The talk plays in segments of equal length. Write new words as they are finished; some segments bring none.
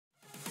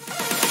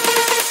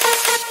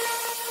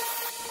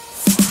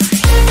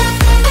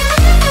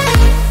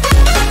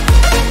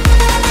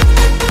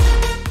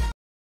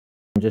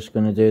just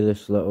gonna do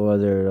this little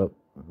other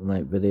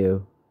night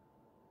video.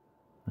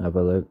 Have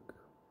a look.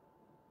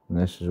 And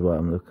this is what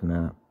I'm looking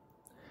at.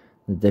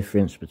 The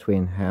difference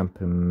between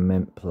hemp and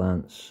mint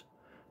plants.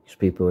 Because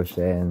people were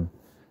saying,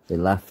 they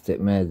laughed at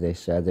me, they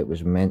said it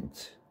was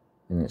mint.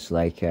 And it's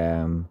like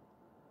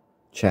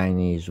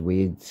Chinese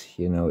weed,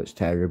 you know, it's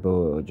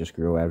terrible, it'll just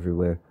grow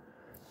everywhere.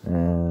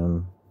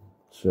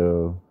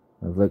 So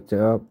I've looked it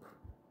up,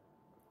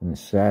 and it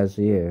says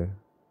here,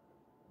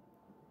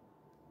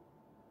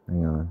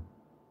 hang on,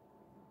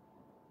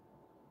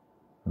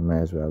 I may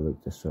as well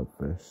look this up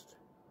first.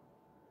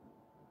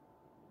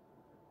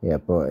 Yeah,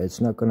 but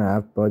it's not gonna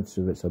have buds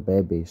if it's a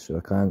baby, so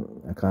I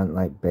can't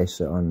like base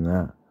it on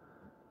that.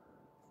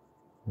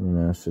 You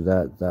know, so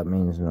that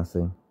means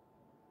nothing.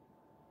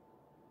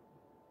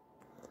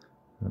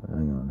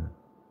 Hang on.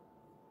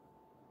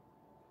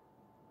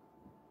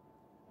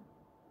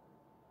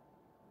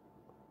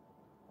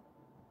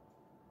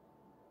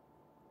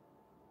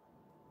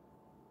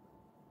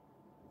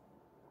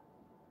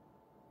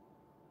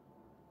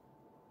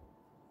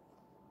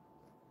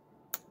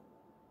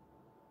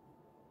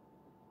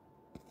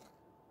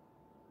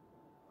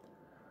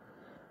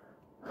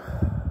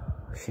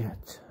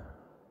 Shit.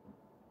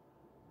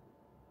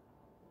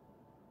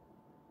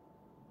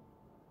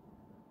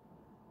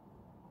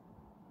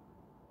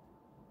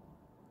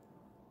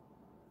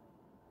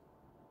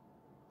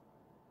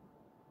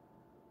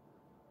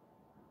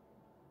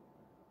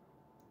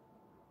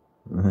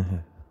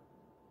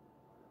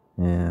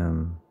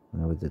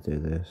 How would they do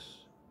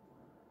this?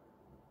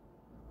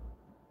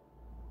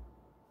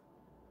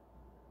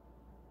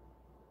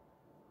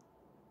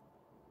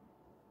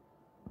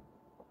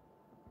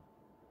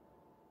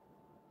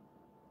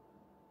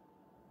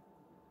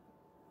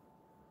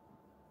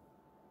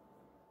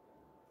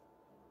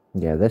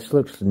 Yeah, this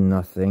looks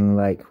nothing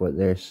like what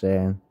they're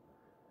saying.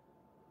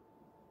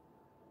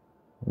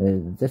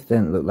 This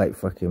didn't look like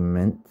fucking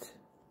mint.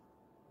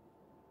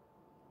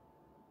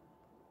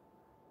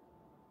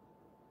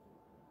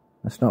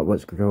 That's not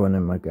what's growing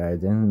in my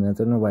garden. I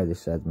don't know why they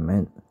said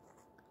mint.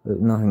 Look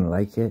nothing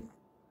like it.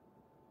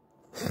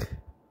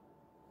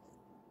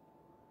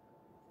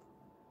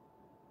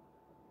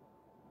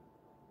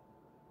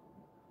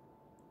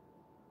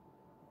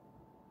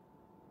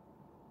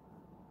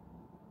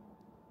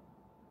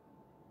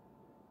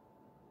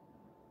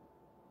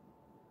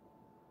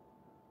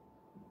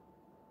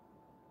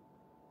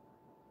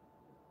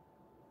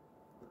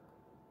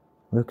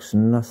 Looks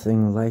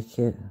nothing like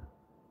it.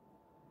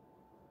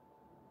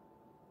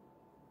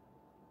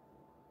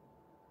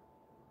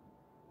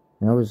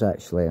 I was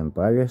actually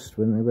embarrassed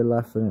when they were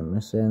laughing at me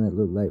saying it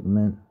looked like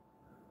mint.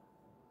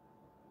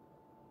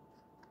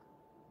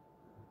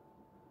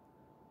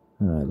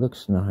 Oh, it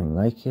looks nothing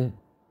like it.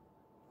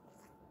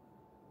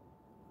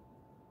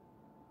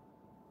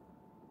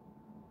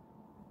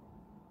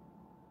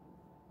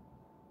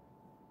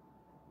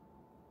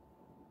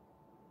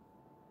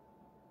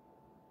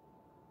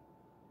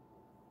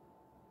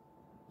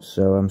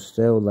 So I'm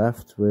still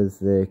left with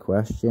the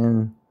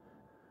question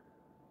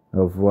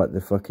of what the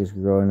fuck is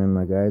growing in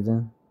my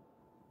garden.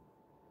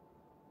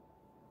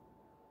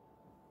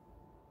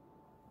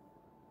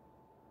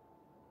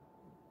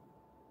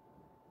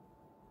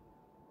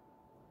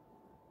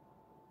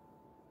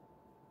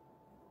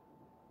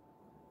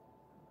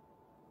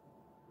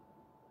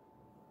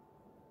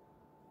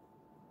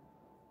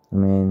 I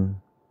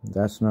mean,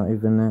 that's not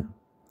even it.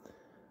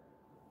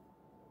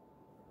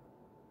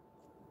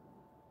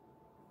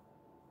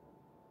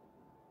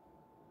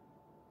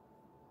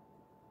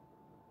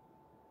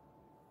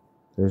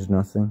 There's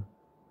nothing.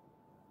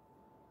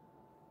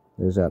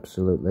 There's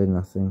absolutely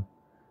nothing.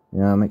 You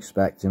know, I'm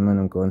expecting when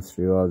I'm going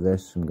through all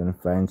this, I'm going to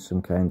find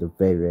some kind of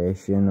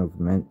variation of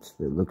mint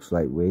that looks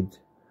like weed.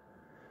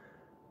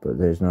 But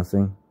there's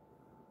nothing.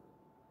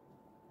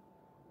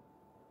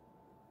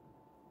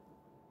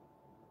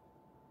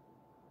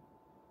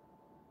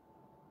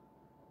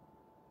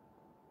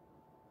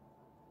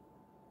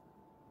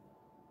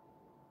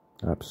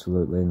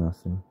 Absolutely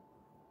nothing.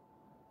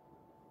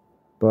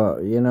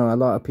 But, you know, a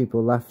lot of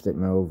people laughed at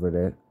me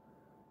over it.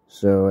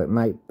 So it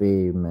might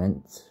be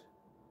mint.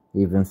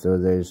 Even though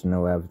there's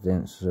no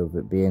evidence of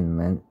it being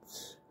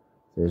mint.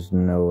 There's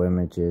no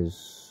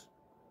images.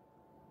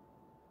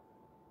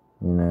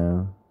 You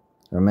know.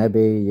 Or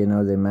maybe, you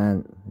know, they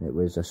meant it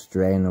was a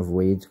strain of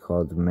weed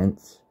called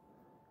mint.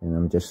 And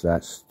I'm just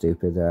that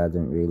stupid that I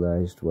hadn't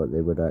realised what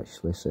they were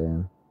actually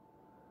saying.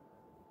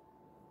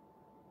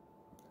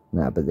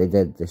 Nah, but they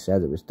did. They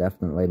said it was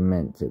definitely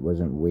mint. It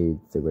wasn't weed.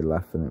 They were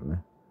laughing at me.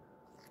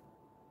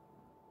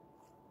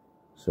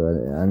 So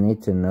I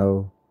need to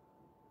know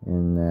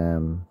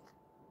and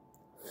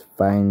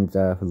find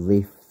a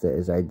leaf that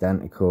is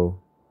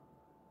identical.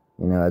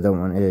 You know, I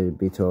don't want to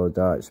be told,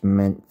 oh, it's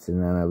mint,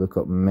 and then I look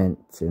up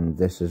mint and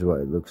this is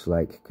what it looks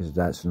like, because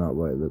that's not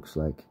what it looks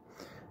like.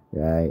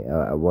 Right?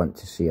 I want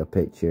to see a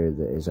picture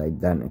that is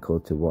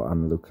identical to what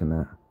I'm looking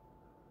at.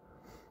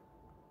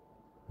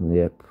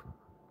 Yep.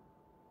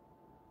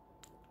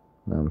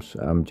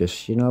 I'm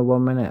just, you know,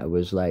 1 minute I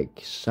was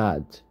like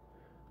sad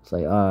It's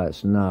like, oh,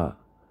 it's not.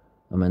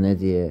 I'm an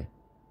idiot.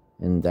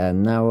 And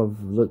now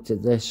I've looked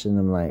at this and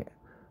I'm like,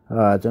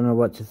 oh, I don't know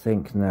what to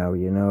think now,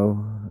 you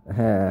know?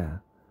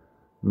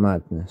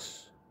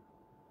 Madness.